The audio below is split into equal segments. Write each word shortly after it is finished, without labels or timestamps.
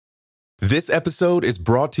This episode is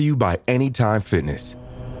brought to you by Anytime Fitness.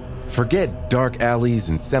 Forget dark alleys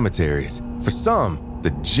and cemeteries. For some,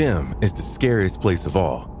 the gym is the scariest place of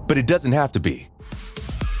all, but it doesn't have to be.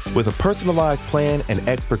 With a personalized plan and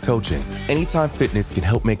expert coaching, Anytime Fitness can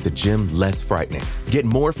help make the gym less frightening. Get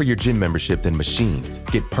more for your gym membership than machines.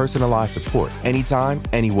 Get personalized support anytime,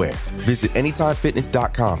 anywhere. Visit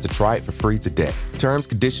AnytimeFitness.com to try it for free today. Terms,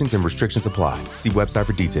 conditions, and restrictions apply. See website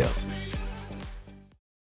for details.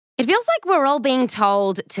 It feels like we're all being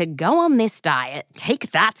told to go on this diet,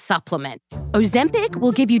 take that supplement. Ozempic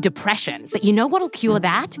will give you depression, but you know what'll cure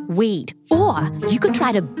that? Weed. Or you could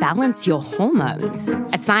try to balance your hormones.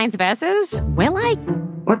 At Science Versus, we're like,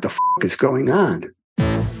 what the f*** is going on?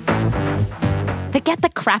 Forget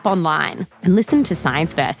the crap online and listen to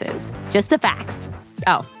Science Versus. Just the facts.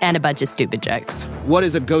 Oh, and a bunch of stupid jokes. What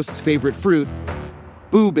is a ghost's favorite fruit?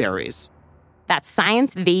 Blueberries. That's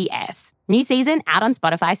Science VS. New season out on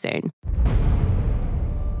Spotify soon.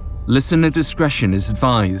 Listener discretion is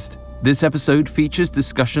advised. This episode features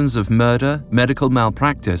discussions of murder, medical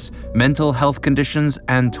malpractice, mental health conditions,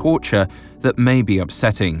 and torture that may be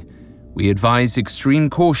upsetting. We advise extreme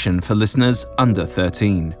caution for listeners under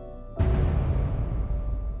 13.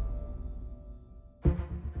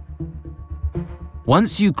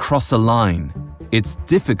 Once you cross a line, it's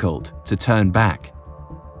difficult to turn back.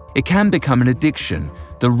 It can become an addiction,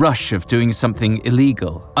 the rush of doing something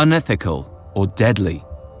illegal, unethical, or deadly.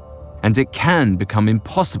 And it can become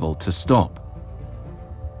impossible to stop.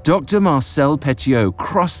 Dr. Marcel Petiot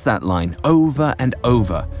crossed that line over and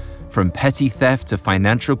over, from petty theft to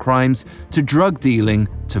financial crimes to drug dealing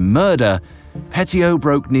to murder. Petiot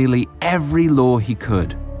broke nearly every law he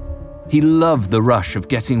could. He loved the rush of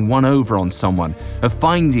getting one over on someone, of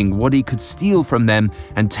finding what he could steal from them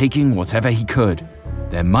and taking whatever he could.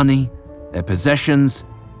 Their money, their possessions,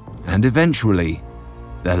 and eventually,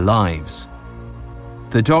 their lives.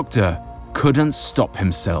 The doctor couldn't stop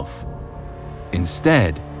himself.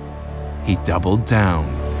 Instead, he doubled down.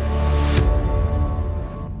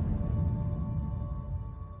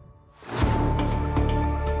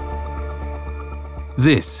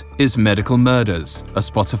 This is Medical Murders, a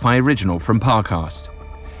Spotify original from Parcast.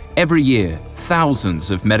 Every year,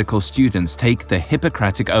 thousands of medical students take the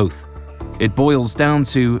Hippocratic Oath. It boils down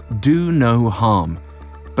to do no harm.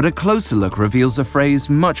 But a closer look reveals a phrase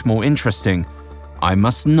much more interesting: I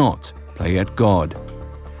must not play at God.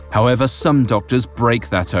 However, some doctors break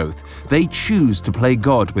that oath. They choose to play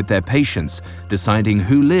God with their patients, deciding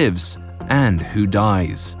who lives and who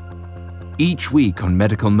dies. Each week on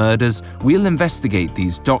Medical Murders, we'll investigate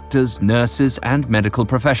these doctors, nurses, and medical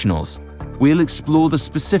professionals. We'll explore the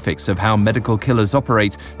specifics of how medical killers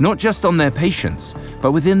operate, not just on their patients,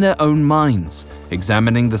 but within their own minds,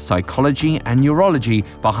 examining the psychology and neurology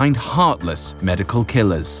behind heartless medical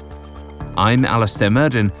killers. I'm Alastair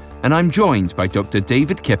Murden, and I'm joined by Dr.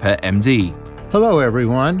 David Kipper, MD. Hello,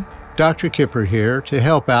 everyone. Dr. Kipper here to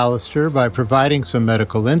help Alastair by providing some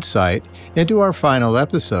medical insight into our final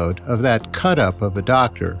episode of that cut-up of a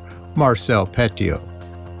doctor, Marcel Petiot.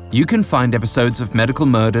 You can find episodes of Medical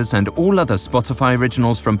Murders and all other Spotify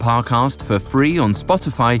originals from Parcast for free on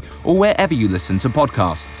Spotify or wherever you listen to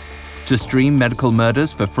podcasts. To stream Medical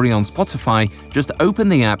Murders for free on Spotify, just open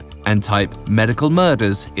the app and type Medical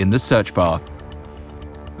Murders in the search bar.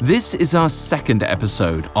 This is our second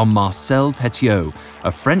episode on Marcel Petiot,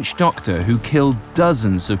 a French doctor who killed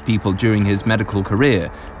dozens of people during his medical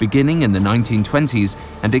career, beginning in the 1920s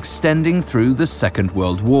and extending through the Second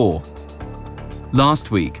World War.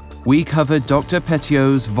 Last week, we covered Dr.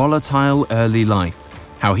 Petiot's volatile early life,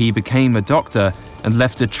 how he became a doctor and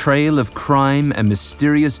left a trail of crime and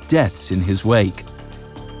mysterious deaths in his wake.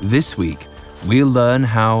 This week, we'll learn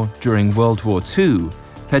how, during World War II,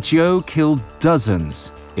 Petiot killed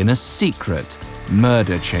dozens in a secret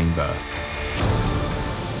murder chamber.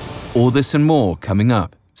 All this and more coming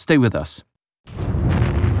up. Stay with us.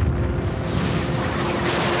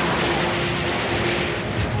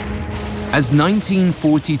 As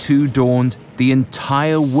 1942 dawned, the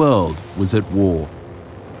entire world was at war.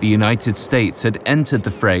 The United States had entered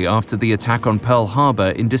the fray after the attack on Pearl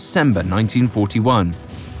Harbor in December 1941.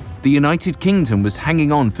 The United Kingdom was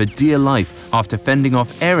hanging on for dear life after fending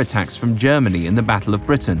off air attacks from Germany in the Battle of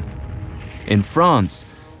Britain. In France,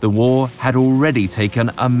 the war had already taken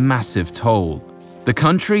a massive toll. The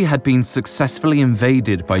country had been successfully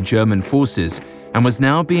invaded by German forces and was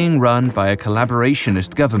now being run by a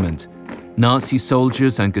collaborationist government. Nazi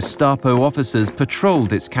soldiers and Gestapo officers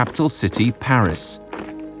patrolled its capital city, Paris.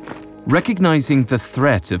 Recognizing the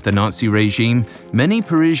threat of the Nazi regime, many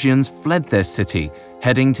Parisians fled their city,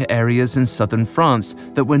 heading to areas in southern France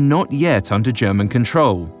that were not yet under German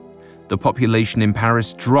control. the population in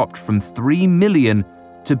Paris dropped from 3 million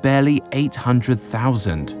to barely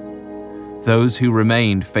 800,000. Those who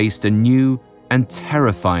remained faced a new and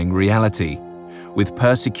terrifying reality, with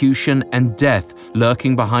persecution and death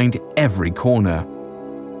lurking behind every corner.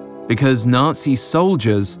 Because Nazi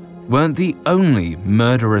soldiers weren't the only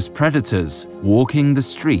murderous predators walking the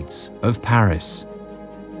streets of Paris.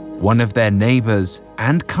 One of their neighbors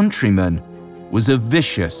and countrymen was a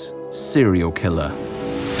vicious serial killer.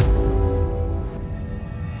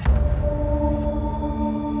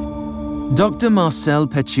 Dr. Marcel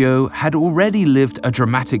Petiot had already lived a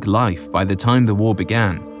dramatic life by the time the war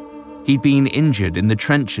began. He'd been injured in the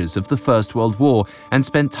trenches of the First World War and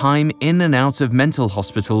spent time in and out of mental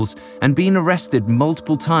hospitals and been arrested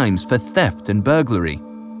multiple times for theft and burglary.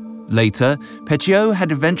 Later, Petiot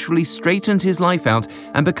had eventually straightened his life out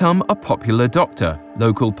and become a popular doctor,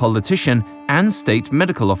 local politician, and state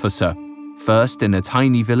medical officer, first in a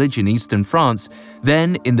tiny village in eastern France,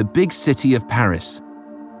 then in the big city of Paris.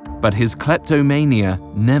 But his kleptomania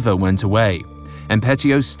never went away, and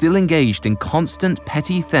Petiot still engaged in constant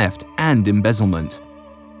petty theft and embezzlement.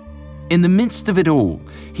 In the midst of it all,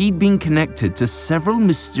 he'd been connected to several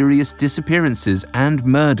mysterious disappearances and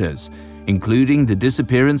murders, including the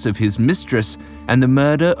disappearance of his mistress and the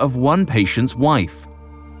murder of one patient's wife.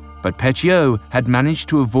 But Petiot had managed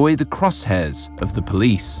to avoid the crosshairs of the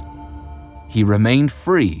police. He remained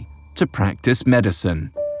free to practice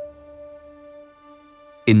medicine.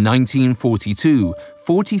 In 1942,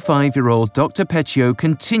 45-year-old Dr. Petiot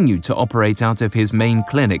continued to operate out of his main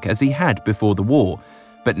clinic as he had before the war,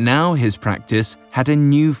 but now his practice had a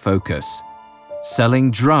new focus: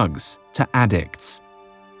 selling drugs to addicts.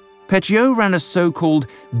 Petiot ran a so-called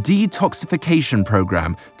detoxification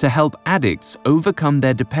program to help addicts overcome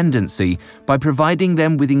their dependency by providing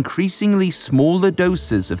them with increasingly smaller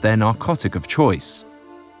doses of their narcotic of choice.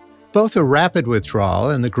 Both a rapid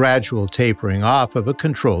withdrawal and the gradual tapering off of a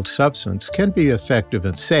controlled substance can be effective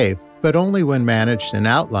and safe, but only when managed and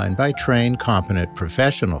outlined by trained, competent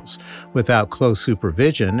professionals. Without close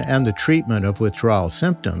supervision and the treatment of withdrawal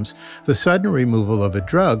symptoms, the sudden removal of a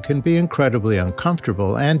drug can be incredibly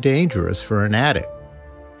uncomfortable and dangerous for an addict.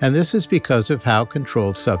 And this is because of how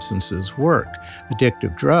controlled substances work.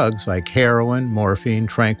 Addictive drugs like heroin, morphine,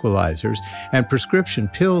 tranquilizers, and prescription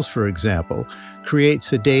pills, for example, create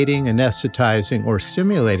sedating, anesthetizing, or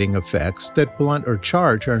stimulating effects that blunt or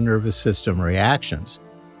charge our nervous system reactions.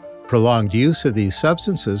 Prolonged use of these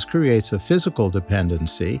substances creates a physical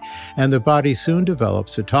dependency, and the body soon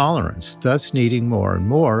develops a tolerance, thus needing more and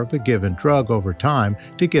more of a given drug over time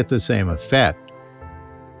to get the same effect.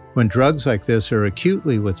 When drugs like this are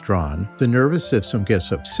acutely withdrawn, the nervous system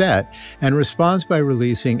gets upset and responds by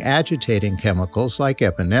releasing agitating chemicals like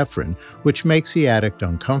epinephrine, which makes the addict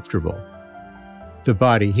uncomfortable. The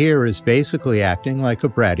body here is basically acting like a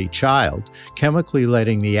bratty child, chemically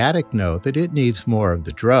letting the addict know that it needs more of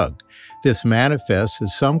the drug. This manifests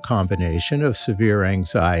as some combination of severe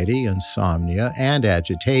anxiety, insomnia, and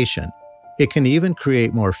agitation. It can even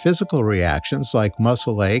create more physical reactions like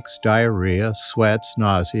muscle aches, diarrhea, sweats,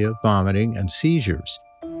 nausea, vomiting, and seizures.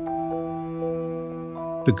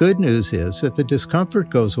 The good news is that the discomfort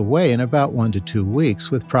goes away in about 1 to 2 weeks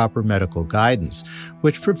with proper medical guidance,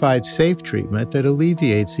 which provides safe treatment that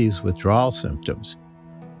alleviates these withdrawal symptoms.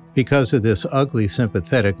 Because of this ugly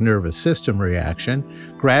sympathetic nervous system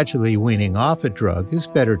reaction, gradually weaning off a drug is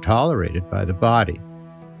better tolerated by the body.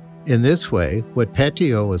 In this way, what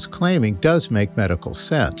Petiot was claiming does make medical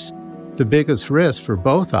sense. The biggest risk for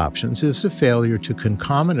both options is the failure to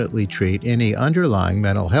concomitantly treat any underlying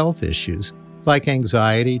mental health issues like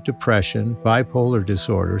anxiety, depression, bipolar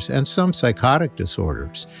disorders, and some psychotic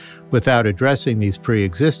disorders. Without addressing these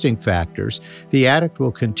pre-existing factors, the addict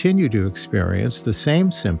will continue to experience the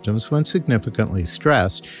same symptoms when significantly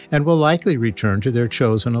stressed and will likely return to their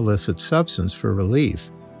chosen illicit substance for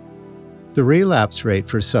relief. The relapse rate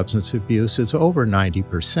for substance abuse is over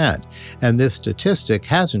 90%, and this statistic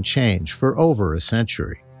hasn't changed for over a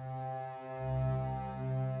century.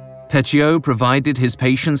 Petiot provided his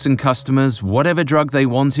patients and customers whatever drug they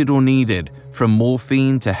wanted or needed, from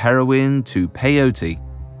morphine to heroin to peyote.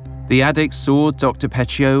 The addicts saw Dr.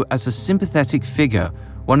 Petiot as a sympathetic figure,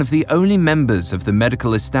 one of the only members of the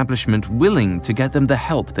medical establishment willing to get them the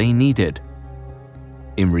help they needed.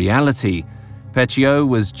 In reality, Petiot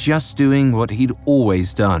was just doing what he'd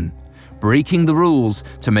always done, breaking the rules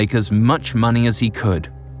to make as much money as he could.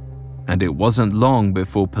 And it wasn't long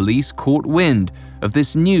before police caught wind of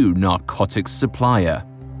this new narcotics supplier.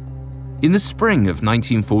 In the spring of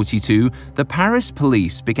 1942, the Paris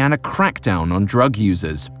police began a crackdown on drug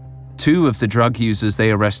users. Two of the drug users they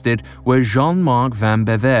arrested were Jean-Marc Van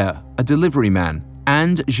Bever, a delivery man,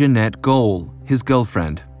 and Jeanette Gaulle, his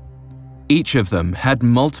girlfriend. Each of them had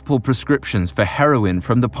multiple prescriptions for heroin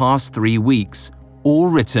from the past 3 weeks, all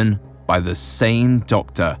written by the same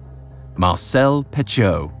doctor, Marcel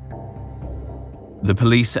Petiot. The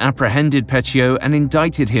police apprehended Petiot and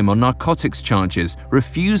indicted him on narcotics charges,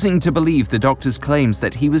 refusing to believe the doctor's claims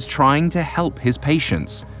that he was trying to help his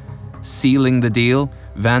patients. Sealing the deal,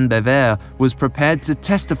 Van Bever was prepared to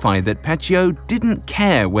testify that Petiot didn't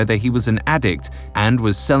care whether he was an addict and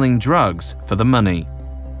was selling drugs for the money.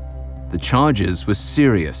 The charges were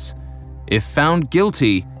serious. If found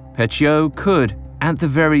guilty, Petiot could, at the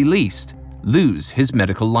very least, lose his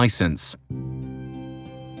medical license.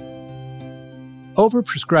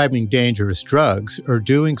 Overprescribing dangerous drugs or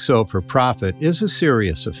doing so for profit is a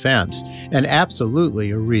serious offense and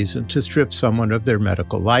absolutely a reason to strip someone of their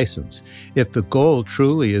medical license. If the goal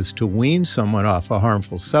truly is to wean someone off a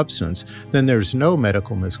harmful substance, then there's no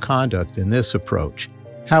medical misconduct in this approach.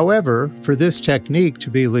 However, for this technique to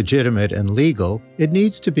be legitimate and legal, it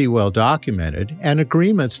needs to be well documented, and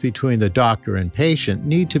agreements between the doctor and patient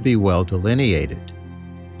need to be well delineated.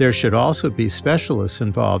 There should also be specialists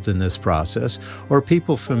involved in this process or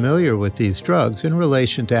people familiar with these drugs in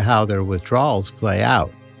relation to how their withdrawals play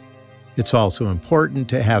out. It's also important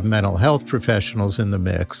to have mental health professionals in the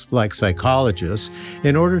mix, like psychologists,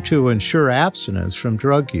 in order to ensure abstinence from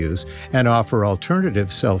drug use and offer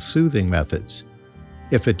alternative self-soothing methods.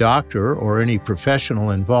 If a doctor or any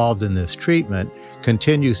professional involved in this treatment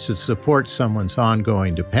continues to support someone's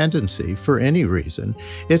ongoing dependency for any reason,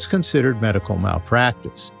 it's considered medical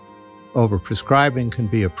malpractice. Overprescribing can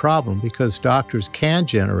be a problem because doctors can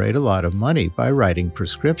generate a lot of money by writing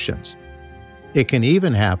prescriptions. It can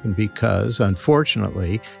even happen because,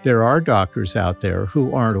 unfortunately, there are doctors out there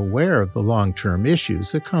who aren't aware of the long-term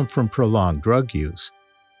issues that come from prolonged drug use.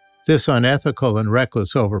 This unethical and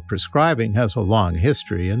reckless overprescribing has a long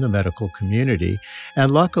history in the medical community,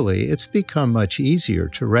 and luckily it's become much easier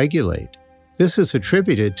to regulate. This is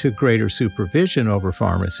attributed to greater supervision over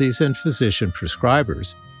pharmacies and physician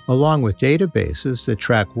prescribers, along with databases that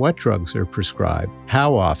track what drugs are prescribed,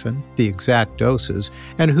 how often, the exact doses,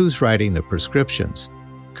 and who's writing the prescriptions.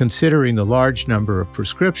 Considering the large number of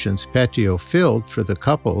prescriptions Petiot filled for the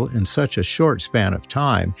couple in such a short span of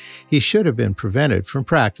time, he should have been prevented from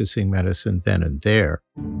practicing medicine then and there.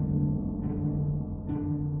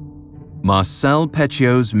 Marcel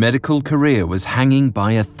Petiot's medical career was hanging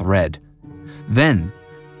by a thread. Then,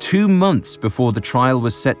 2 months before the trial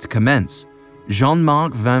was set to commence,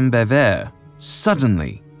 Jean-Marc Van Bever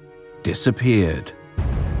suddenly disappeared.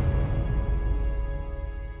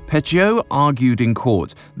 Petiot argued in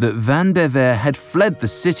court that Van Bever had fled the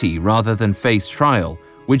city rather than face trial,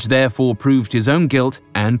 which therefore proved his own guilt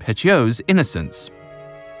and Petiot's innocence.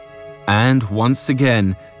 And once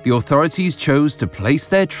again, the authorities chose to place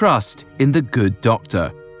their trust in the good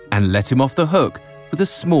doctor and let him off the hook with a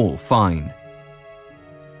small fine.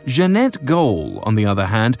 Jeanette Gaulle, on the other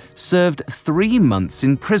hand, served 3 months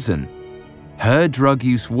in prison. Her drug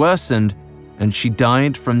use worsened, and she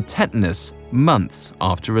died from tetanus months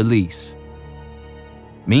after release.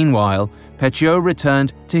 Meanwhile, Petiot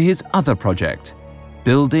returned to his other project,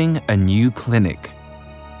 building a new clinic.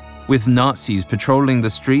 With Nazis patrolling the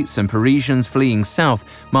streets and Parisians fleeing south,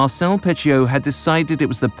 Marcel Petiot had decided it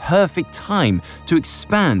was the perfect time to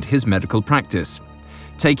expand his medical practice.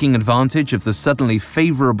 Taking advantage of the suddenly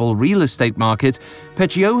favorable real estate market,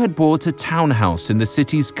 Petiot had bought a townhouse in the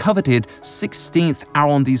city's coveted 16th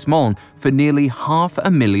arrondissement for nearly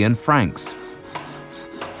 500,000 francs.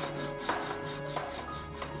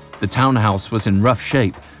 The townhouse was in rough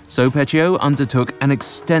shape, so Petiot undertook an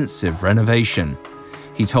extensive renovation.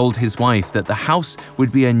 He told his wife that the house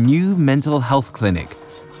would be a new mental health clinic,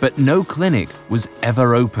 but no clinic was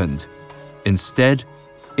ever opened. Instead,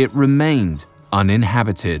 it remained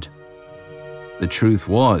uninhabited. The truth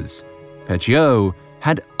was, Petiot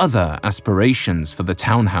had other aspirations for the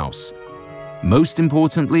townhouse. Most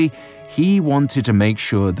importantly, he wanted to make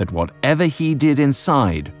sure that whatever he did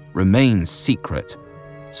inside remained secret.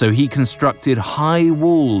 So he constructed high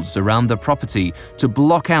walls around the property to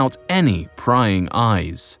block out any prying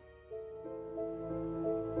eyes.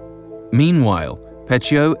 Meanwhile,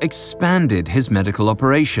 Petiot expanded his medical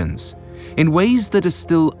operations. In ways that are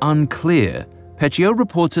still unclear, Petiot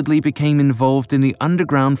reportedly became involved in the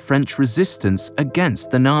underground French resistance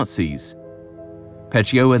against the Nazis.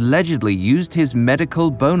 Petiot allegedly used his medical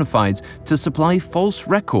bona fides to supply false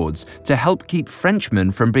records to help keep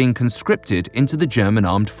Frenchmen from being conscripted into the German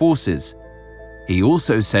armed forces. He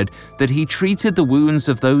also said that he treated the wounds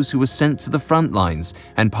of those who were sent to the front lines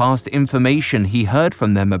and passed information he heard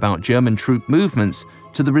from them about German troop movements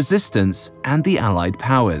to the resistance and the Allied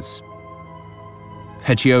powers.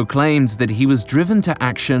 Petiot claimed that he was driven to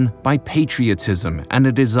action by patriotism and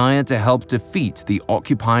a desire to help defeat the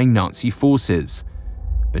occupying Nazi forces.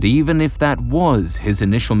 But even if that was his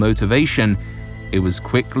initial motivation, it was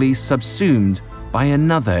quickly subsumed by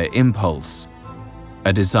another impulse: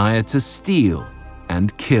 a desire to steal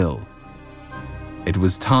and kill. It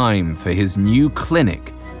was time for his new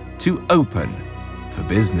clinic to open for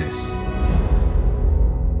business.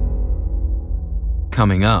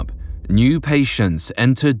 Coming up, new patients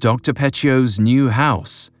enter Dr. Petiot's new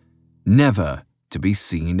house, never to be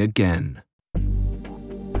seen again.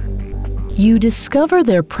 You discover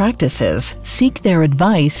their practices, seek their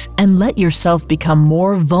advice, and let yourself become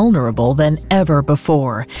more vulnerable than ever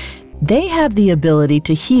before. They have the ability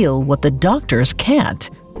to heal what the doctors can't,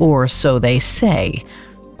 or so they say.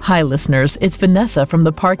 Hi listeners, it's Vanessa from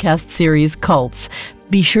the Parcast series Cults.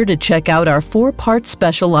 Be sure to check out our 4-part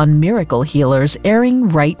special on miracle healers airing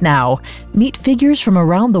right now. Meet figures from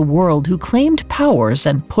around the world who claimed powers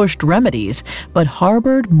and pushed remedies, but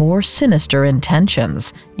harbored more sinister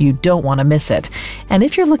intentions. You don't want to miss it. And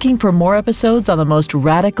if you're looking for more episodes on the most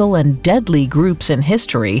radical and deadly groups in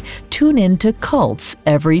history, tune in to Cults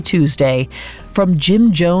every Tuesday. From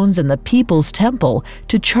Jim Jones and the People's Temple,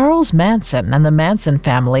 to Charles Manson and the Manson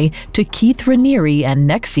family, to Keith Raniere and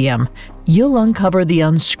NXIVM, you'll uncover the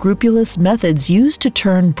unscrupulous methods used to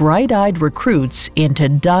turn bright-eyed recruits into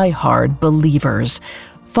die-hard believers.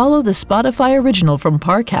 Follow the Spotify original from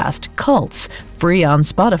Parcast, Cults, free on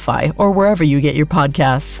Spotify or wherever you get your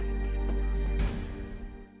podcasts.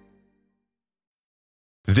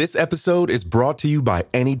 This episode is brought to you by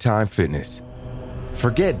Anytime Fitness.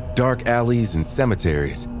 Forget dark alleys and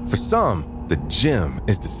cemeteries. For some, the gym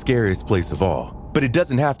is the scariest place of all, but it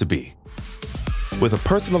doesn't have to be. With a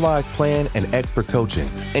personalized plan and expert coaching,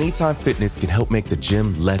 Anytime Fitness can help make the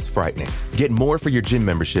gym less frightening. Get more for your gym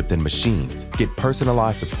membership than machines. Get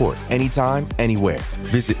personalized support anytime, anywhere.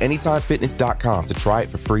 Visit AnytimeFitness.com to try it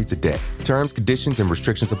for free today. Terms, conditions, and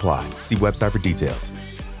restrictions apply. See website for details.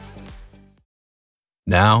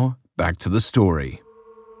 Now, back to the story.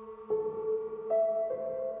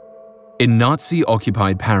 In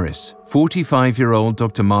Nazi-occupied Paris, 45-year-old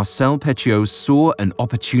Dr. Marcel Petiot saw an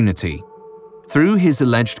opportunity. Through his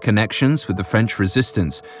alleged connections with the French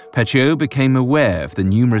resistance, Petiot became aware of the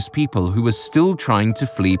numerous people who were still trying to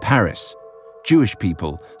flee Paris: Jewish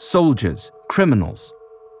people, soldiers, criminals.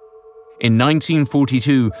 In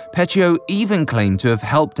 1942, Petiot even claimed to have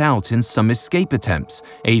helped out in some escape attempts,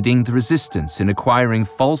 aiding the resistance in acquiring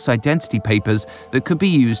false identity papers that could be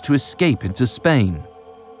used to escape into Spain.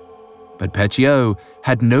 But Petiot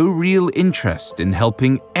had no real interest in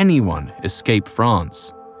helping anyone escape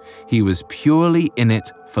France. He was purely in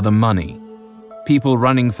it for the money. People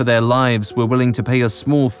running for their lives were willing to pay a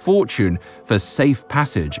small fortune for safe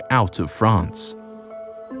passage out of France.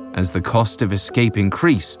 As the cost of escape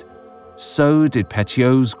increased, so did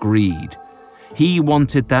Petiot's greed. He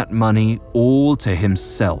wanted that money all to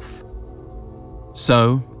himself.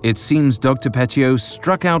 So, it seems Dr. Petiot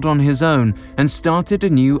struck out on his own and started a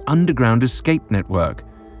new underground escape network.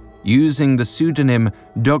 Using the pseudonym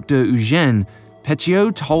Docteur Eugène,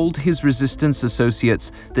 Petiot told his resistance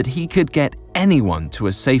associates that he could get anyone to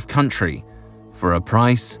a safe country for a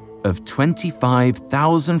price of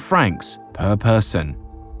 25,000 francs per person.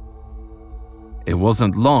 It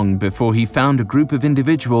wasn't long before he found a group of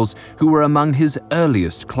individuals who were among his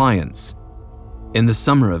earliest clients. In the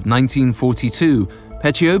summer of 1942,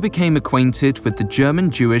 Petiot became acquainted with the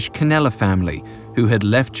German-Jewish Kneller family, who had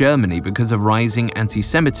left Germany because of rising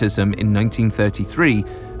anti-Semitism in 1933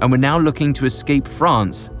 and were now looking to escape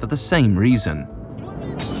France for the same reason.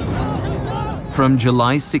 From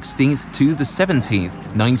July 16th to the 17th,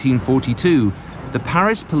 1942, the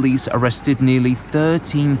Paris police arrested nearly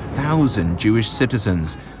 13,000 Jewish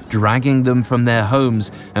citizens, dragging them from their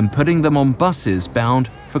homes and putting them on buses bound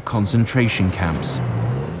for concentration camps.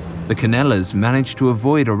 The Knellers managed to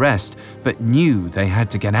avoid arrest, but knew they had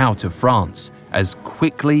to get out of France as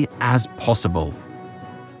quickly as possible.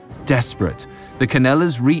 Desperate, the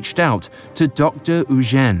Knellers reached out to Docteur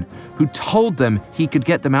Eugène, who told them he could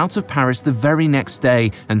get them out of Paris the very next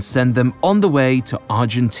day and send them on the way to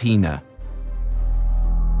Argentina.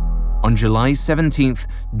 On July 17th,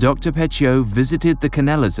 Dr. Petiot visited the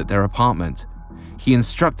Knellers at their apartment. He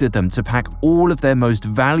instructed them to pack all of their most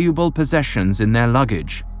valuable possessions in their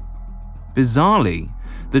luggage. Bizarrely,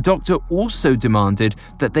 the doctor also demanded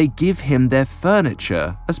that they give him their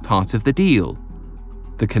furniture as part of the deal.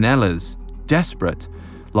 The Knellers desperate,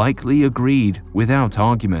 likely agreed without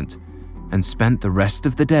argument and spent the rest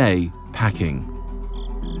of the day packing.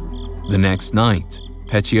 The next night,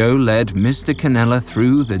 Petiot led Mr. Canella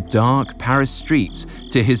through the dark Paris streets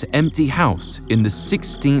to his empty house in the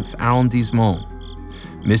 16th arrondissement.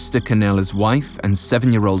 Mr. Canella's wife and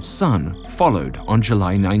 7-year-old son followed on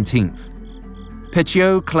July 19th.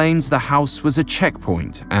 Petiot claimed the house was a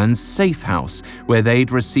checkpoint and safe house where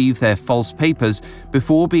they'd receive their false papers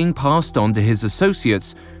before being passed on to his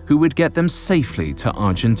associates who would get them safely to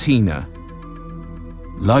Argentina.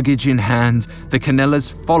 Luggage in hand, the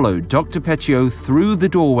Canellas followed Dr. Petiot through the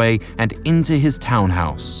doorway and into his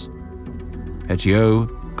townhouse.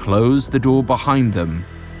 Petiot closed the door behind them,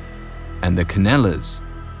 and the Canellas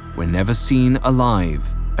were never seen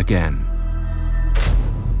alive again.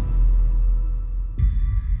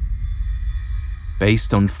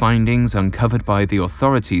 Based on findings uncovered by the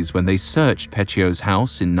authorities when they searched Petiot's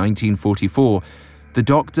house in 1944, the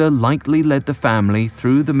doctor likely led the family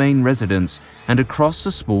through the main residence and across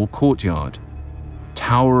a small courtyard.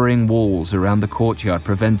 Towering walls around the courtyard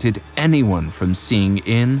prevented anyone from seeing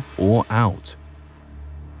in or out.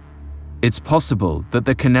 It's possible that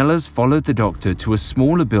the Canellas followed the doctor to a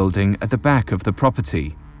smaller building at the back of the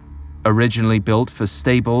property. Originally built for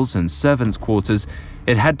stables and servants' quarters,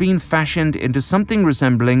 it had been fashioned into something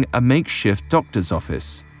resembling a makeshift doctor's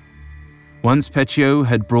office. Once Petiot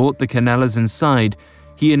had brought the Canellas inside,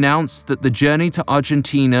 he announced that the journey to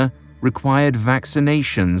Argentina required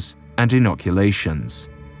vaccinations and inoculations.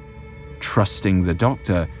 Trusting the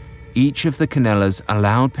doctor, each of the Canellas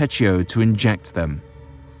allowed Petiot to inject them.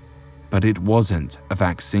 But it wasn't a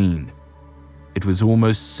vaccine. It was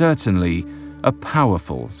almost certainly a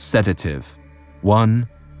powerful sedative, one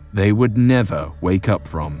they would never wake up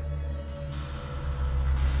from.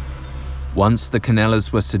 Once the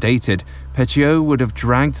Canellas were sedated, Petiot would have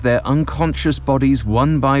dragged their unconscious bodies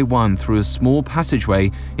one by one through a small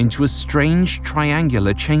passageway into a strange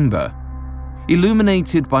triangular chamber.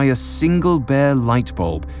 Illuminated by a single bare light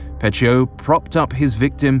bulb, Petiot propped up his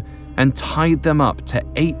victim and tied them up to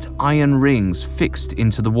 8 iron rings fixed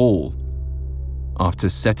into the wall. After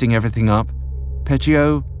setting everything up,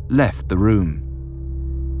 Petiot left the room.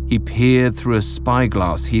 He peered through a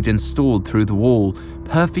spyglass he'd installed through the wall,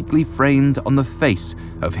 perfectly framed on the face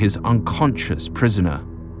of his unconscious prisoner.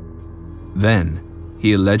 Then,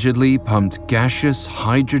 he allegedly pumped gaseous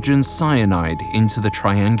hydrogen cyanide into the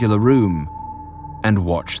triangular room and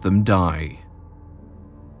watched them die.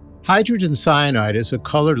 Hydrogen cyanide is a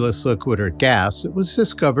colorless liquid or gas that was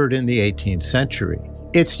discovered in the 18th century.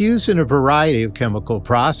 It's used in a variety of chemical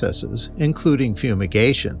processes, including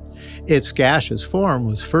fumigation. Its gaseous form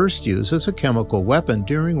was first used as a chemical weapon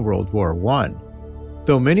during World War I.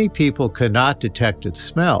 Though many people cannot detect its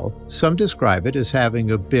smell, some describe it as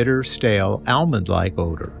having a bitter, stale, almond-like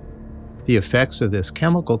odor. The effects of this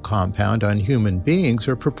chemical compound on human beings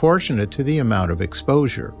are proportionate to the amount of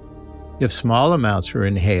exposure. If small amounts are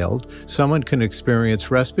inhaled, someone can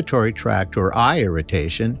experience respiratory tract or eye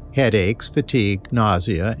irritation, headaches, fatigue,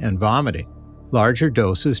 nausea, and vomiting. Larger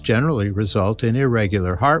doses generally result in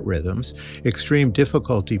irregular heart rhythms, extreme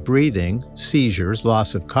difficulty breathing, seizures,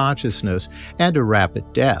 loss of consciousness, and a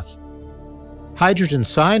rapid death. Hydrogen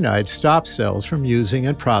cyanide stops cells from using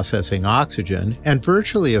and processing oxygen and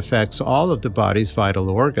virtually affects all of the body's vital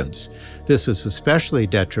organs. This is especially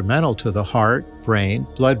detrimental to the heart, brain,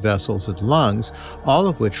 blood vessels, and lungs, all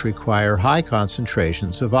of which require high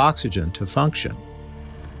concentrations of oxygen to function.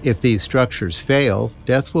 If these structures fail,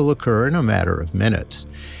 death will occur in a matter of minutes.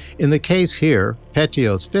 In the case here,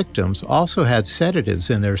 Petiot's victims also had sedatives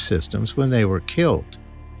in their systems when they were killed.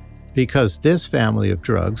 Because this family of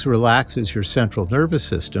drugs relaxes your central nervous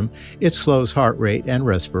system, it slows heart rate and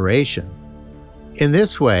respiration. In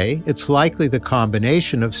this way, it's likely the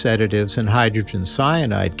combination of sedatives and hydrogen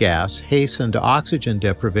cyanide gas hastened oxygen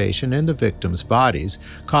deprivation in the victims' bodies,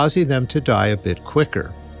 causing them to die a bit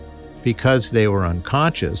quicker. Because they were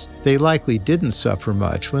unconscious, they likely didn't suffer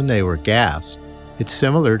much when they were gassed. It's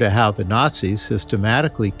similar to how the Nazis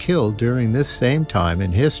systematically killed during this same time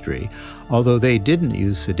in history, although they didn't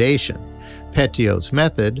use sedation. Petiot's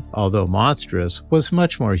method, although monstrous, was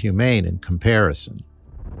much more humane in comparison.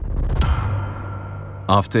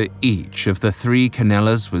 After each of the 3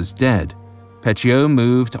 Canellas was dead, Petiot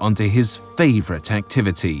moved on to his favorite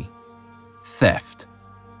activity, theft.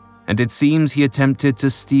 And it seems he attempted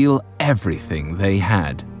to steal everything they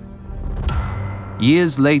had.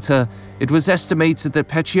 Years later, it was estimated that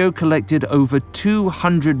Petiot collected over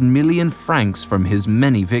 200 million francs from his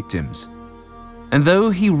many victims. And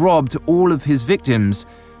though he robbed all of his victims,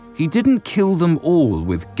 he didn't kill them all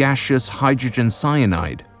with gaseous hydrogen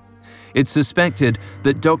cyanide. It's suspected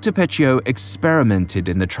that Dr. Petiot experimented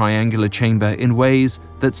in the triangular chamber in ways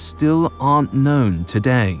that still aren't known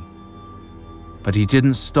today. But he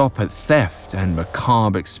didn't stop at theft and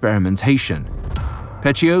macabre experimentation.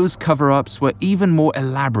 Petiot's cover-ups were even more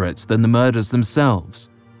elaborate than the murders themselves.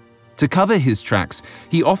 To cover his tracks,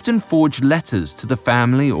 he often forged letters to the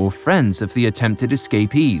family or friends of the attempted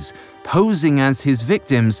escapees, posing as his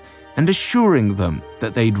victims and assuring them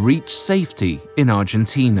that they'd reach safety in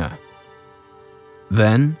Argentina.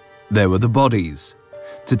 Then there were the bodies.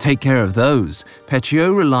 To take care of those,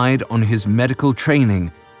 Petiot relied on his medical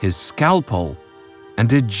training, his scalpel,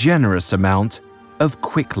 and a generous amount of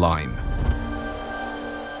quicklime.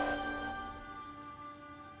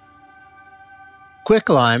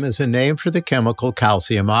 Quicklime is a name for the chemical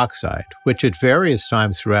calcium oxide, which at various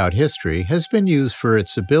times throughout history has been used for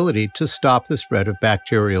its ability to stop the spread of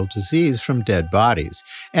bacterial disease from dead bodies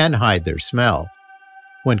and hide their smell.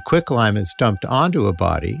 When quicklime is dumped onto a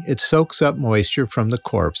body, it soaks up moisture from the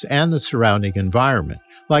corpse and the surrounding environment,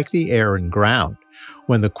 like the air and ground.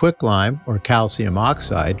 When the quicklime, or calcium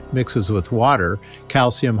oxide, mixes with water,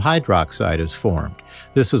 calcium hydroxide is formed.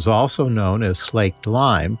 This is also known as slaked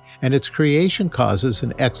lime, and its creation causes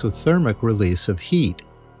an exothermic release of heat.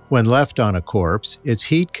 When left on a corpse, its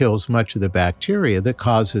heat kills much of the bacteria that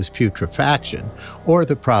causes putrefaction, or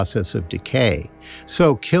the process of decay.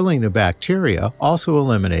 So killing the bacteria also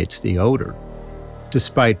eliminates the odor.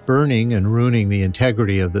 Despite burning and ruining the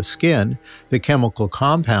integrity of the skin, the chemical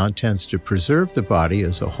compound tends to preserve the body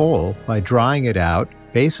as a whole by drying it out,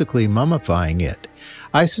 basically mummifying it.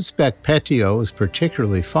 I suspect Petiot was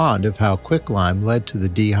particularly fond of how quicklime led to the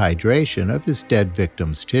dehydration of his dead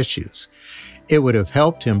victims' tissues. It would have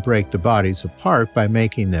helped him break the bodies apart by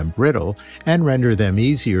making them brittle and render them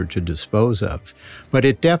easier to dispose of, but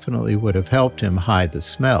it definitely would have helped him hide the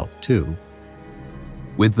smell, too.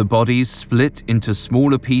 With the bodies split into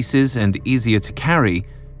smaller pieces and easier to carry,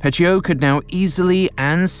 Petiot could now easily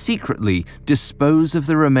and secretly dispose of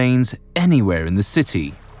the remains anywhere in the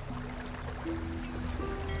city.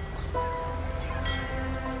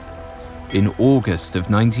 In August of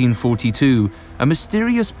 1942, a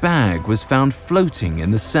mysterious bag was found floating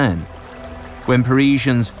in the Seine. When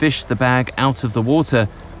Parisians fished the bag out of the water,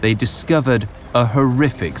 they discovered a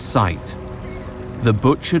horrific sight: the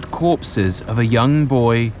butchered corpses of a young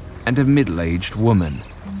boy and a middle-aged woman.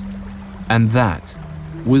 And that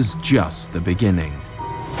was just the beginning.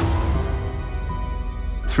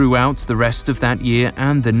 Throughout the rest of that year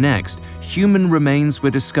and the next, human remains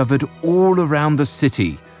were discovered all around the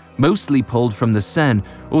city, mostly pulled from the Seine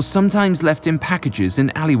or sometimes left in packages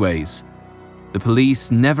in alleyways. The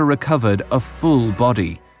police never recovered a full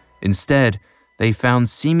body. Instead, they found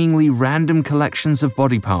seemingly random collections of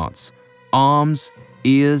body parts: arms,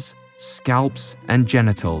 ears, scalps, and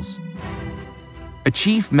genitals. A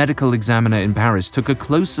chief medical examiner in Paris took a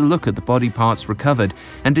closer look at the body parts recovered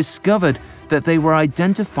and discovered that they were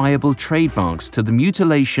identifiable trademarks to the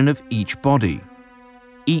mutilation of each body.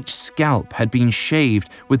 Each scalp had been shaved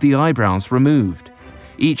with the eyebrows removed.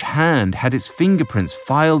 Each hand had its fingerprints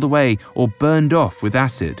filed away or burned off with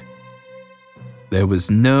acid. There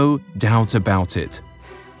was no doubt about it.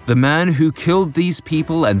 The man who killed these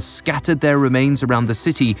people and scattered their remains around the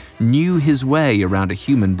city knew his way around a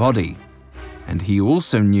human body. And he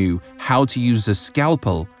also knew how to use a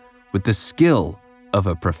scalpel with the skill of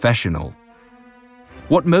a professional.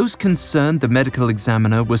 What most concerned the medical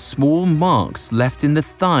examiner were small marks left in the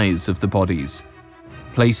thighs of the bodies,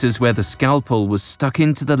 places where the scalpel was stuck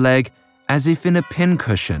into the leg as if in a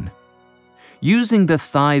pincushion. Using the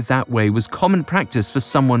thigh that way was common practice for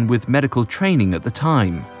someone with medical training at the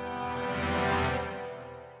time.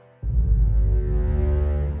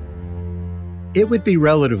 It would be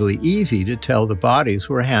relatively easy to tell the bodies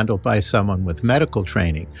were handled by someone with medical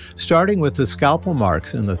training, starting with the scalpel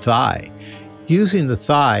marks in the thigh. Using the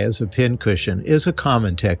thigh as a pincushion is a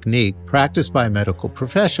common technique practiced by medical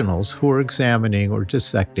professionals who are examining or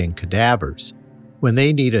dissecting cadavers. When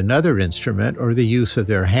they need another instrument or the use of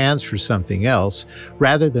their hands for something else,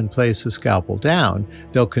 rather than place the scalpel down,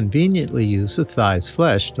 they'll conveniently use the thigh's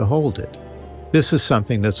flesh to hold it. This is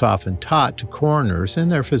something that's often taught to coroners in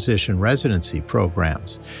their physician residency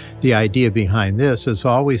programs. The idea behind this is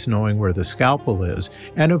always knowing where the scalpel is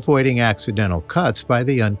and avoiding accidental cuts by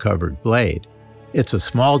the uncovered blade. It's a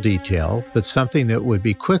small detail, but something that would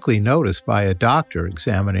be quickly noticed by a doctor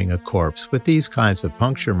examining a corpse with these kinds of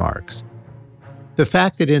puncture marks. The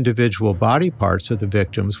fact that individual body parts of the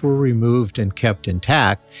victims were removed and kept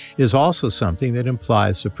intact is also something that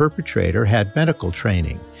implies the perpetrator had medical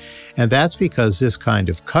training. And that's because this kind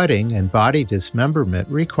of cutting and body dismemberment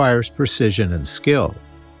requires precision and skill.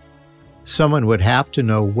 Someone would have to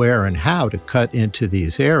know where and how to cut into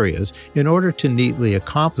these areas in order to neatly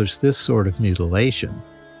accomplish this sort of mutilation.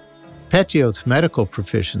 Petiot's medical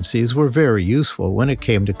proficiencies were very useful when it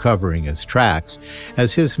came to covering his tracks,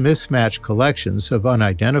 as his mismatched collections of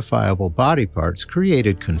unidentifiable body parts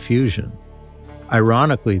created confusion.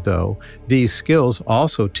 Ironically, though, these skills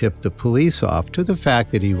also tipped the police off to the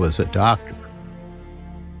fact that he was a doctor.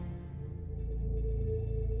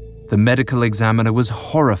 The medical examiner was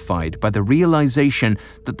horrified by the realization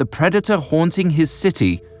that the predator haunting his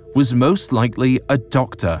city was most likely a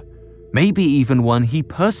doctor, maybe even one he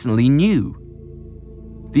personally knew.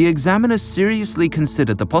 The examiner seriously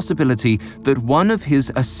considered the possibility that one of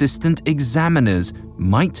his assistant examiners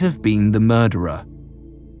might have been the murderer.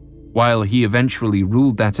 While he eventually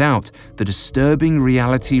ruled that out, the disturbing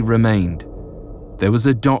reality remained. There was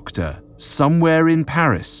a doctor somewhere in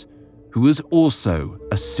Paris who was also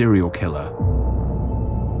a serial killer.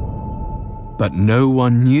 But no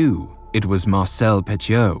one knew it was Marcel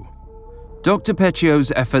Petiot. Dr.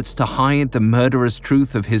 Petiot's efforts to hide the murderous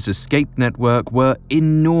truth of his escape network were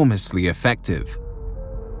enormously effective.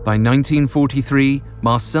 By 1943,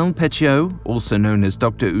 Marcel Petiot, also known as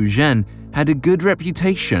Dr. Eugène, had a good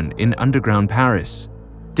reputation in underground Paris.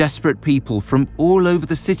 Desperate people from all over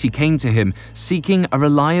the city came to him, seeking a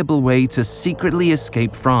reliable way to secretly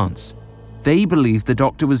escape France. They believed the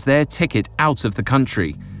doctor was their ticket out of the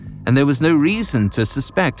country, and there was no reason to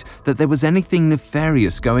suspect that there was anything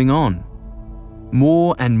nefarious going on.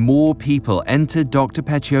 More and more people entered Dr.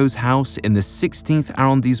 Petiot's house in the 16th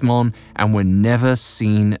arrondissement and were never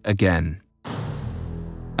seen again.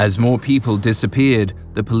 As more people disappeared,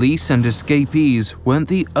 the police and escapees weren't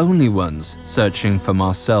the only ones searching for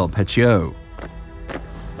Marcel Petiot.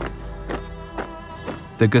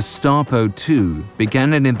 The Gestapo, too,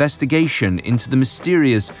 began an investigation into the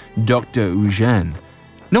mysterious Dr. Eugène,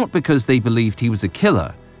 not because they believed he was a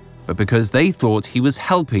killer, but because they thought he was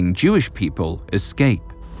helping Jewish people escape.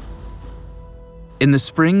 In the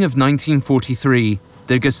spring of 1943,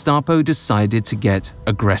 the Gestapo decided to get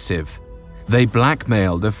aggressive. They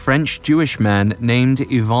blackmailed a French Jewish man named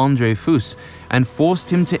Yvan Dreyfus and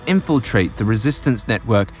forced him to infiltrate the resistance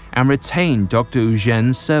network and retain Dr.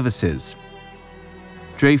 Eugène's services.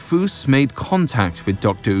 Dreyfus made contact with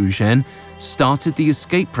Dr. Eugène, started the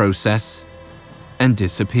escape process, and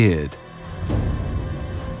disappeared.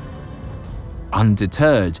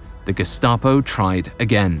 Undeterred, the Gestapo tried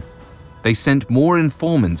again. They sent more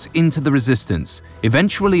informants into the resistance,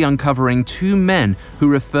 eventually uncovering 2 men who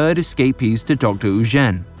referred escapees to Dr.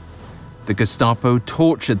 Eugène. The Gestapo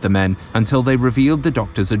tortured the men until they revealed the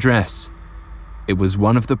doctor's address. It was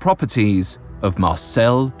one of the properties of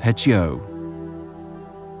Marcel Petiot.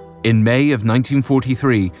 In May of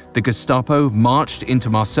 1943, the Gestapo marched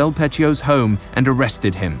into Marcel Petiot's home and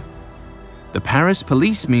arrested him. The Paris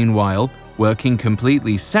police, meanwhile, working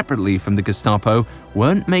completely separately from the Gestapo,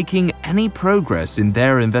 weren't making any progress in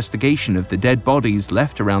their investigation of the dead bodies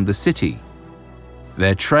left around the city.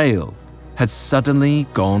 Their trail had suddenly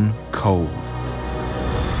gone cold.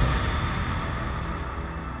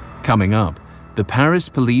 Coming up, the Paris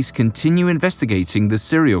police continue investigating the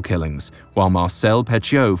serial killings, while Marcel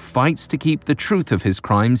Petiot fights to keep the truth of his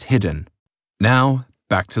crimes hidden. Now,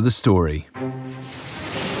 back to the story.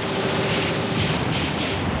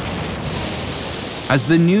 As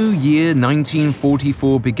the new year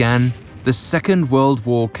 1944 began, the Second World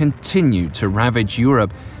War continued to ravage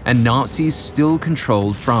Europe, and Nazis still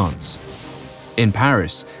controlled France. In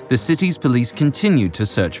Paris, the city's police continued to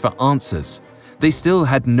search for answers. They still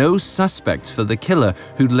had no suspects for the killer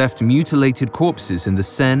who'd left mutilated corpses in the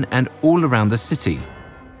Seine and all around the city.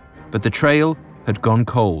 But the trail had gone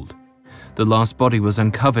cold. The last body was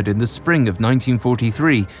uncovered in the spring of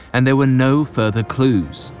 1943, and there were no further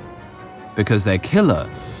clues. Because their killer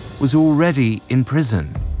was already in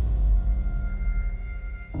prison.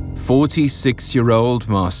 46-year-old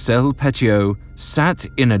Marcel Petiot sat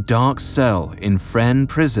in a dark cell in Fresnes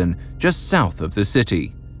prison just south of the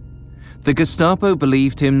city. The Gestapo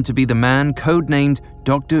believed him to be the man codenamed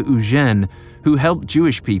Dr. Eugène, who helped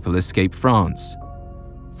Jewish people escape France.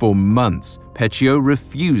 For months, Petiot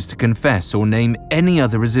refused to confess or name any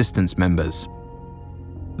other resistance members.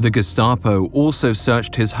 The Gestapo also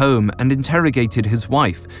searched his home and interrogated his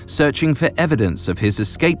wife, searching for evidence of his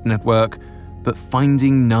escape network, but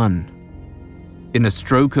finding none. In a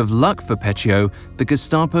stroke of luck for Petiot, the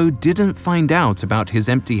Gestapo didn't find out about his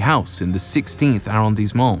empty house in the 16th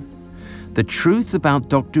arrondissement. The truth about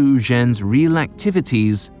Dr. Eugène's real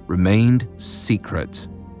activities remained secret.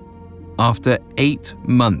 After 8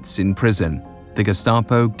 months in prison, the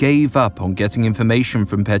Gestapo gave up on getting information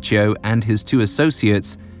from Petiot and his 2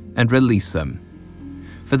 associates and release them.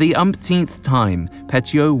 For the umpteenth time,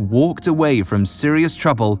 Petiot walked away from serious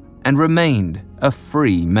trouble and remained a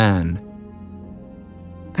free man.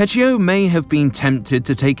 Petiot may have been tempted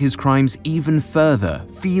to take his crimes even further,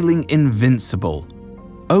 feeling invincible.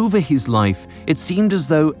 Over his life, it seemed as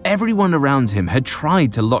though everyone around him had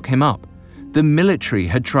tried to lock him up. The military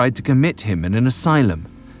had tried to commit him in an asylum.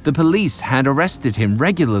 The police had arrested him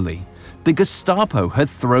regularly. The Gestapo had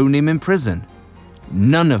thrown him in prison.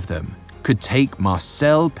 None of them could take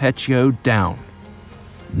Marcel Petiot down.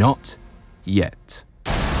 Not yet.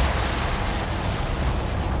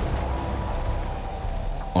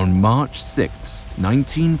 On March 6,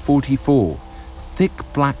 1944, thick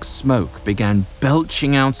black smoke began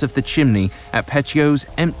belching out of the chimney at Petiot's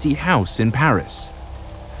empty house in Paris.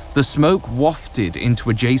 The smoke wafted into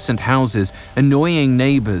adjacent houses, annoying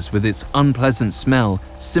neighbors with its unpleasant smell,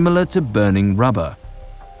 similar to burning rubber.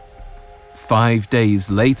 5 days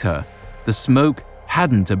later, the smoke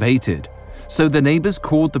hadn't abated, so the neighbors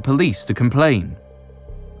called the police to complain.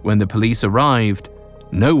 When the police arrived,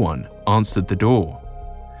 no one answered the door.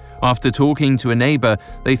 After talking to a neighbor,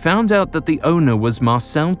 they found out that the owner was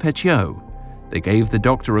Marcel Petiot. They gave the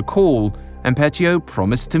doctor a call, and Petiot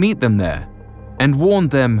promised to meet them there, and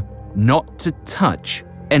warned them not to touch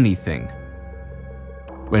anything.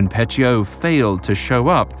 When Petiot failed to show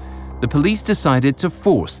up, the police decided to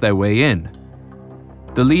force their way in.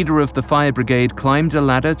 The leader of the fire brigade climbed a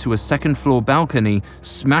ladder to a second-floor balcony,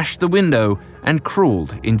 smashed the window, and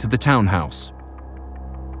crawled into the townhouse.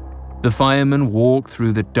 The firemen walked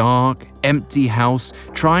through the dark, empty house,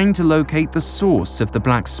 trying to locate the source of the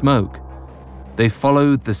black smoke. They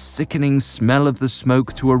followed the sickening smell of the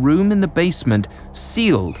smoke to a room in the basement,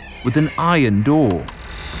 sealed with an iron door.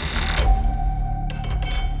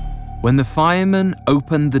 When the firemen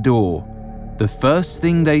opened the door, the first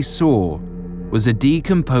thing they saw was a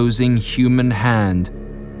decomposing human hand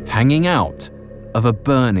hanging out of a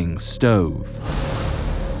burning stove.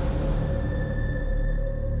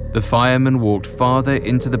 The firemen walked farther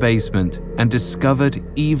into the basement and discovered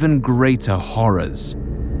even greater horrors.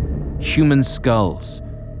 Human skulls,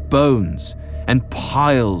 bones, and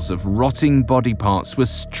piles of rotting body parts were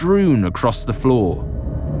strewn across the floor.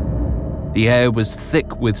 The air was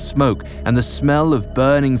thick with smoke and the smell of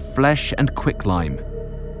burning flesh and quicklime.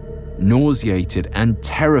 Nauseated and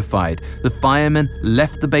terrified, the firemen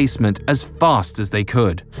left the basement as fast as they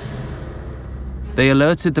could. They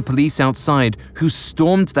alerted the police outside, who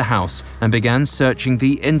stormed the house and began searching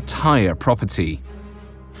the entire property.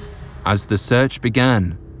 As the search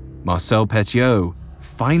began, Marcel Petiot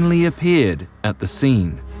finally appeared at the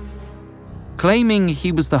scene. Claiming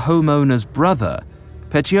he was the homeowner's brother,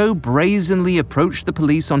 Petiot brazenly approached the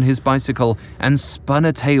police on his bicycle and spun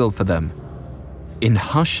a tale for them. In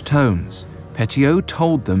hushed tones, Petiot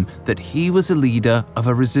told them that he was a leader of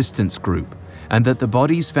a resistance group and that the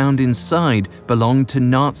bodies found inside belonged to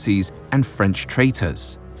Nazis and French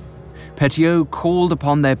traitors. Petiot called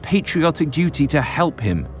upon their patriotic duty to help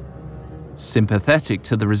him. Sympathetic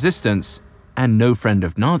to the resistance and no friend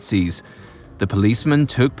of Nazis, the policeman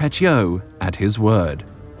took Petiot at his word.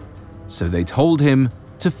 So they told him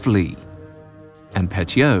to flee. And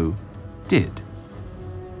Petiot did.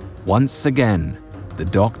 Once again, the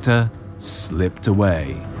doctor slipped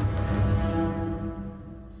away.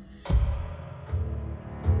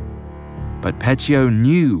 But Petiot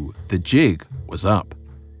knew the jig was up.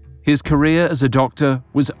 His career as a doctor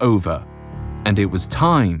was over, and it was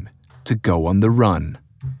time to go on the run.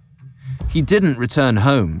 He didn't return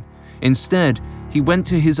home. Instead, he went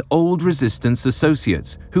to his old resistance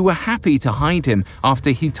associates, who were happy to hide him after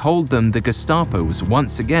he told them the Gestapo was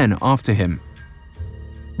once again after him.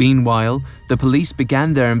 Meanwhile, the police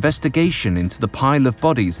began their investigation into the pile of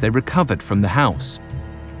bodies they recovered from the house.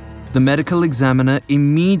 The medical examiner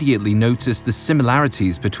immediately noticed the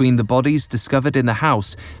similarities between the bodies discovered in the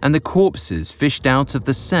house and the corpses fished out of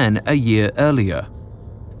the Seine a year earlier.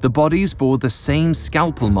 The bodies bore the same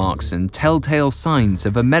scalpel marks and telltale signs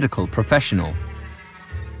of a medical professional.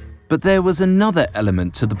 But there was another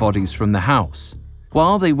element to the bodies from the house.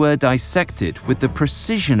 While they were dissected with the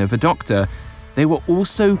precision of a doctor, they were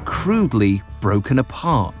also crudely broken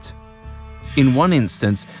apart. In one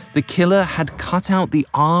instance, the killer had cut out the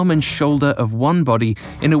arm and shoulder of one body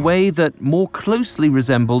in a way that more closely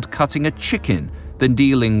resembled cutting a chicken than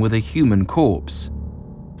dealing with a human corpse.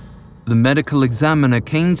 The medical examiner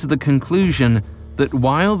came to the conclusion that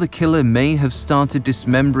while the killer may have started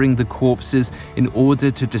dismembering the corpses in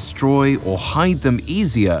order to destroy or hide them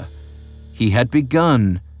easier, he had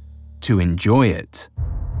begun to enjoy it.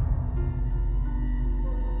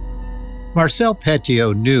 Marcel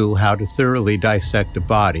Petiot knew how to thoroughly dissect a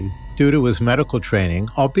body due to his medical training,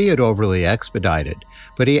 albeit overly expedited,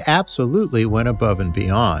 but he absolutely went above and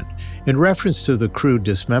beyond. In reference to the crude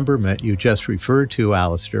dismemberment you just referred to,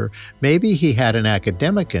 Alistair, maybe he had an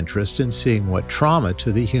academic interest in seeing what trauma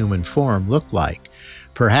to the human form looked like.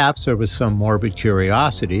 Perhaps there was some morbid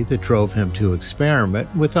curiosity that drove him to experiment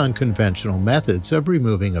with unconventional methods of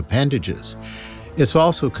removing appendages. It's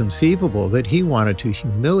also conceivable that he wanted to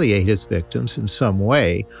humiliate his victims in some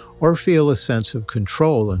way or feel a sense of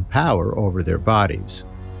control and power over their bodies.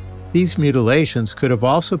 These mutilations could have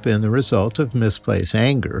also been the result of misplaced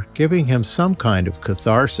anger, giving him some kind of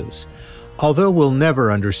catharsis. Although we'll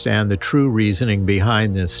never understand the true reasoning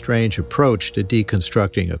behind this strange approach to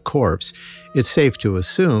deconstructing a corpse, it's safe to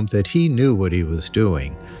assume that he knew what he was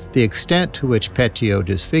doing. The extent to which Petiot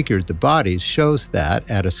disfigured the bodies shows that,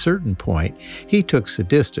 at a certain point, he took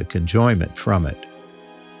sadistic enjoyment from it.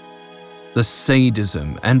 The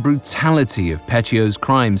sadism and brutality of Petiot's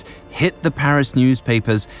crimes hit the Paris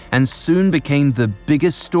newspapers and soon became the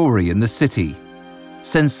biggest story in the city.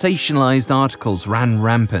 Sensationalized articles ran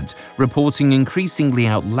rampant, reporting increasingly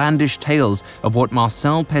outlandish tales of what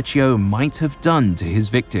Marcel Petiot might have done to his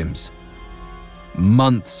victims.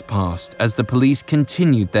 Months passed as the police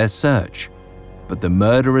continued their search, but the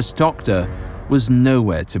murderous doctor was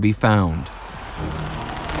nowhere to be found.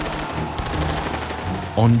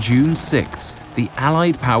 On June 6th, the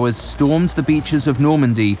Allied powers stormed the beaches of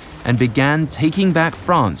Normandy and began taking back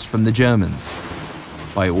France from the Germans.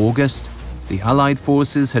 By August, the Allied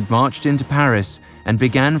forces had marched into Paris and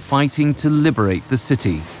began fighting to liberate the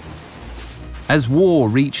city. As war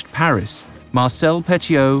reached Paris, Marcel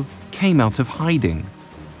Petiot came out of hiding.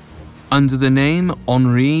 Under the name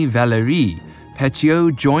Henri Valéry,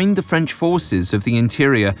 Petiot joined the French forces of the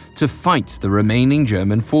interior to fight the remaining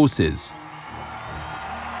German forces.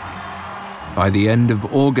 By the end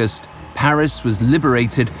of August, Paris was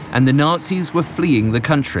liberated and the Nazis were fleeing the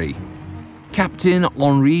country. Captain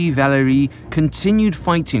Henri Valéry continued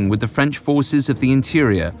fighting with the French forces of the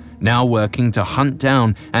interior, now working to hunt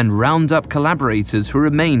down and round up collaborators who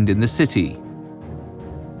remained in the city.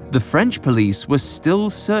 The French police were still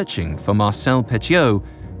searching for Marcel Petiot,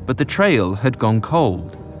 but the trail had gone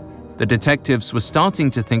cold. The detectives were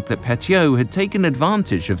starting to think that Petiot had taken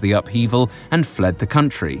advantage of the upheaval and fled the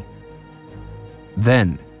country.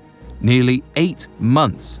 Then, nearly 8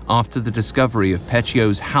 months after the discovery of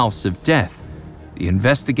Petiot's house of death, the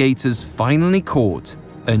investigators finally caught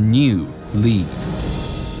a new lead.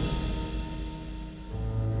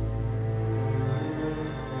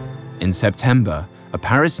 In September, a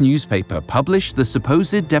Paris newspaper published the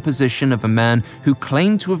supposed deposition of a man who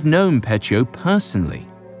claimed to have known Petiot personally.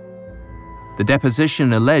 The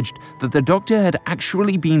deposition alleged that the doctor had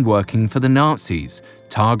actually been working for the Nazis,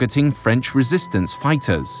 targeting French resistance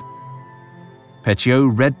fighters.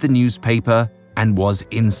 Petiot read the newspaper and was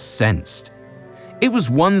incensed. It was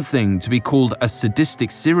one thing to be called a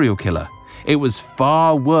sadistic serial killer. It was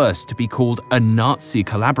far worse to be called a Nazi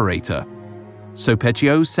collaborator. So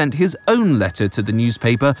Petiot sent his own letter to the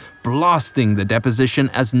newspaper, blasting the deposition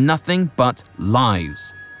as nothing but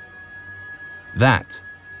lies. That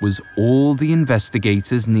was all the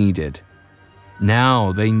investigators needed.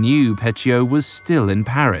 Now they knew Petiot was still in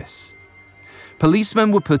Paris.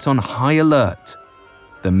 Policemen were put on high alert.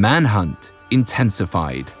 The manhunt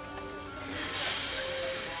intensified.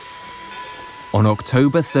 On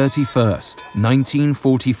October 31st,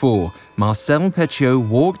 1944, Marcel Petiot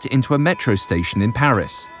walked into a metro station in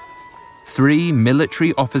Paris. 3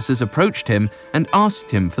 military officers approached him and asked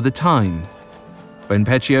him for the time. When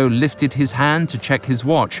Petiot lifted his hand to check his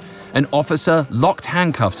watch, an officer locked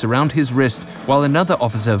handcuffs around his wrist while another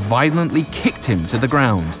officer violently kicked him to the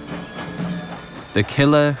ground. The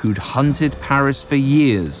killer who'd hunted Paris for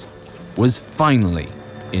years was finally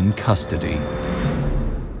in custody.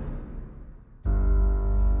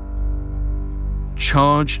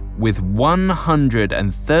 Charged with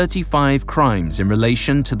 135 crimes in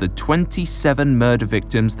relation to the 27 murder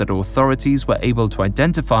victims that authorities were able to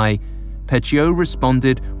identify, Petiot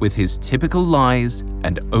responded with his typical lies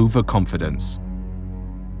and overconfidence.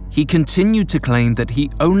 He continued to claim that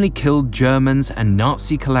he only killed Germans and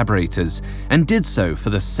Nazi collaborators and did so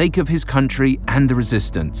for the sake of his country and the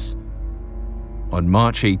resistance. On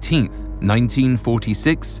March 18,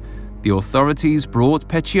 1946, the authorities brought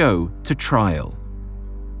Petiot to trial.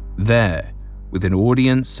 There, with an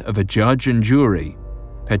audience of a judge and jury,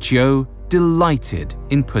 Petiot delighted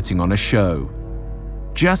in putting on a show.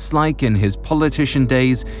 Just like in his politician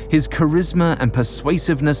days, his charisma and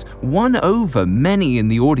persuasiveness won over many in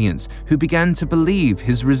the audience who began to believe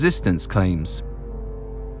his resistance claims.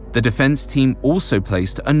 The defense team also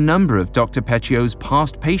placed a number of Dr. Petiot's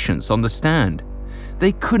past patients on the stand.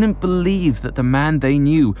 They couldn't believe that the man they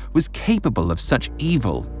knew was capable of such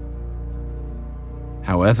evil.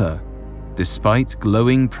 However, despite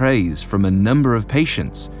glowing praise from a number of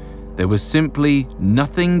patients, there was simply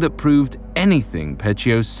nothing that proved anything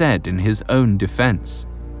Petiot said in his own defense.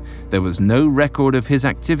 There was no record of his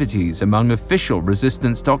activities among official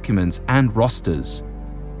resistance documents and rosters.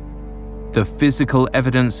 The physical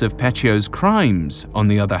evidence of Petiot's crimes, on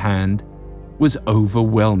the other hand, was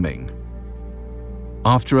overwhelming.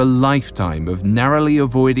 After a lifetime of narrowly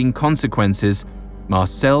avoiding consequences,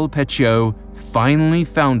 Marcel Petiot finally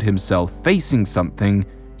found himself facing something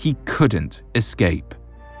he couldn't escape.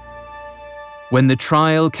 When the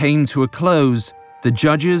trial came to a close, the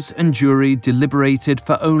judges and jury deliberated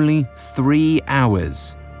for only 3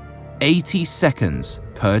 hours, 80 seconds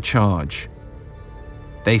per charge.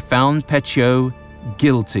 They found Petiot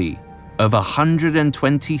guilty of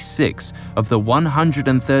 126 of the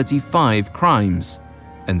 135 crimes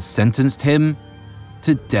and sentenced him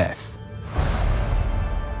to death.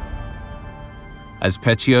 As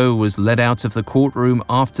Petiot was led out of the courtroom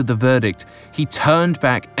after the verdict, he turned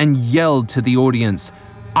back and yelled to the audience,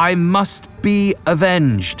 "I must be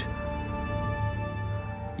avenged!"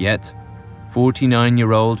 Yet,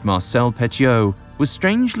 49-year-old Marcel Petiot was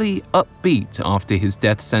strangely upbeat after his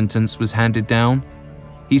death sentence was handed down.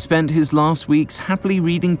 He spent his last weeks happily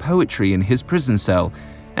reading poetry in his prison cell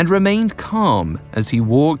and remained calm as he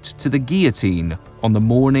walked to the guillotine on the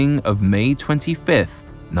morning of May 25,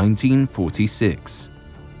 1946.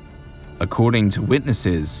 According to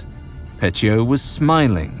witnesses, Petiot was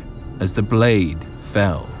smiling as the blade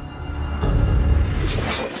fell.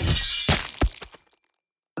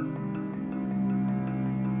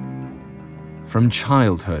 From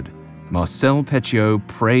childhood, Marcel Petiot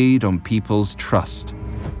preyed on people's trust,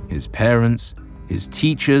 his parents, his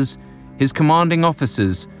teachers, his commanding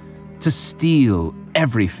officers, to steal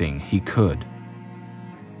everything he could.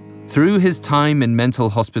 Through his time in mental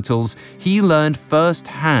hospitals, he learned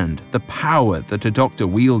firsthand the power that a doctor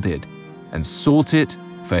wielded and sought it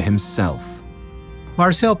for himself.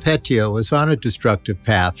 Marcel Petiot was on a destructive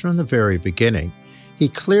path from the very beginning. He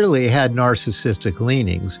clearly had narcissistic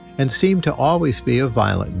leanings and seemed to always be a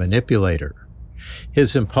violent manipulator.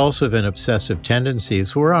 His impulsive and obsessive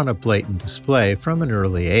tendencies were on a blatant display from an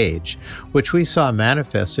early age, which we saw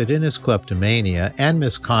manifested in his kleptomania and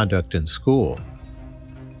misconduct in school.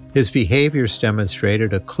 His behaviors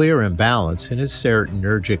demonstrated a clear imbalance in his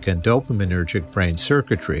serotonergic and dopaminergic brain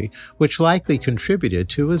circuitry, which likely contributed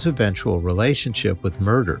to his eventual relationship with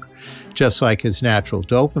murder. Just like his natural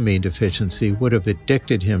dopamine deficiency would have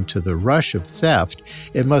addicted him to the rush of theft,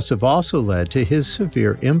 it must have also led to his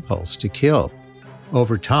severe impulse to kill.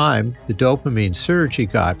 Over time, the dopamine surge he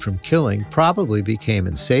got from killing probably became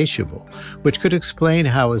insatiable, which could explain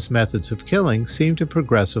how his methods of killing seemed to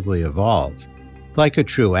progressively evolve. Like a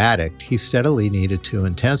true addict, he steadily needed to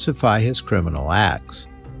intensify his criminal acts.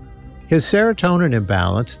 His serotonin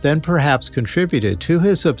imbalance then perhaps contributed to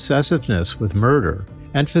his obsessiveness with murder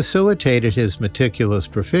and facilitated his meticulous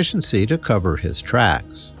proficiency to cover his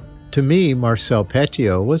tracks. To me, Marcel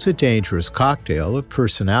Petiot was a dangerous cocktail of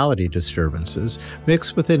personality disturbances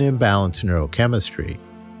mixed with an imbalanced neurochemistry.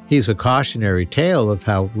 He's a cautionary tale of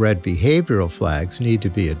how red behavioral flags need to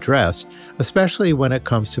be addressed, especially when it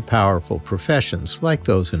comes to powerful professions like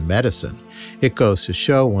those in medicine. It goes to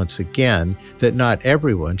show once again that not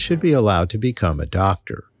everyone should be allowed to become a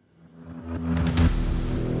doctor.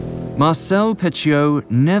 Marcel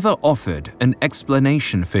Petiot never offered an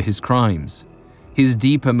explanation for his crimes. His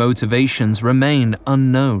deeper motivations remain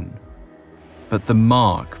unknown. But the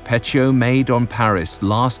mark Petiot made on Paris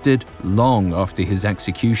lasted long after his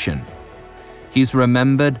execution. He's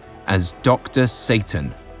remembered as Dr.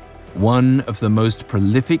 Satan, one of the most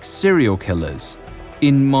prolific serial killers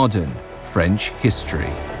in modern French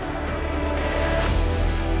history.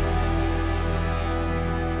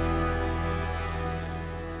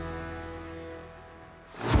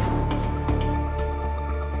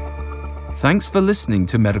 Thanks for listening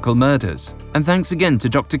to Medical Murders, and thanks again to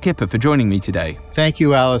Dr. Kipper for joining me today. Thank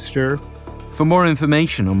you, Alistair. For more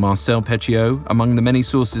information on Marcel Petiot, among the many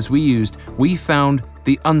sources we used, we found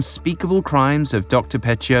The Unspeakable Crimes of Dr.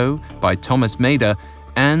 Petiot by Thomas Mader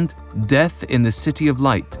and Death in the City of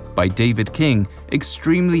Light by David King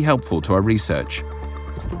extremely helpful to our research.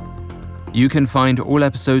 You can find all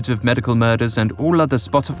episodes of Medical Murders and all other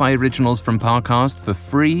Spotify originals from Parcast for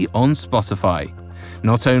free on Spotify.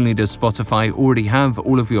 Not only does Spotify already have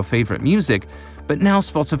all of your favorite music, But now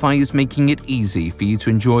Spotify is making it easy for you to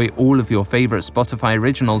enjoy all of your favorite Spotify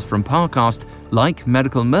originals from Parcast, like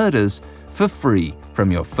Medical Murders, for free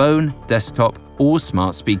from your phone, desktop, or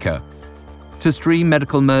smart speaker. To stream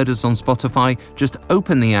Medical Murders on Spotify, just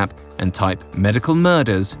open the app and type Medical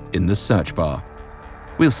Murders in the search bar.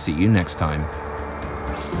 We'll see you next time.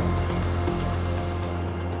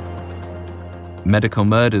 Medical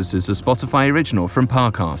Murders is a Spotify original from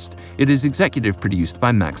Parcast. It is executive produced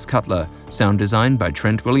by Max Cutler, sound design by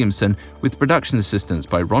Trent Williamson, with production assistance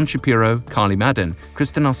by Ron Shapiro, Carly Madden,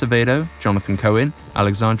 Kristen Acevedo, Jonathan Cohen,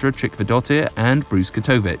 Alexandra Trikvedottir, and Bruce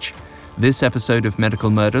Katovich. This episode of Medical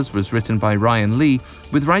Murders was written by Ryan Lee,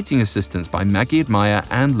 with writing assistance by Maggie Admire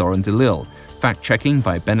and Lauren DeLille, fact-checking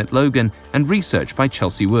by Bennett Logan, and research by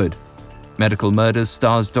Chelsea Wood. Medical Murders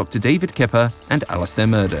stars Dr. David Kipper and Alastair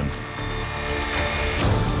Murden.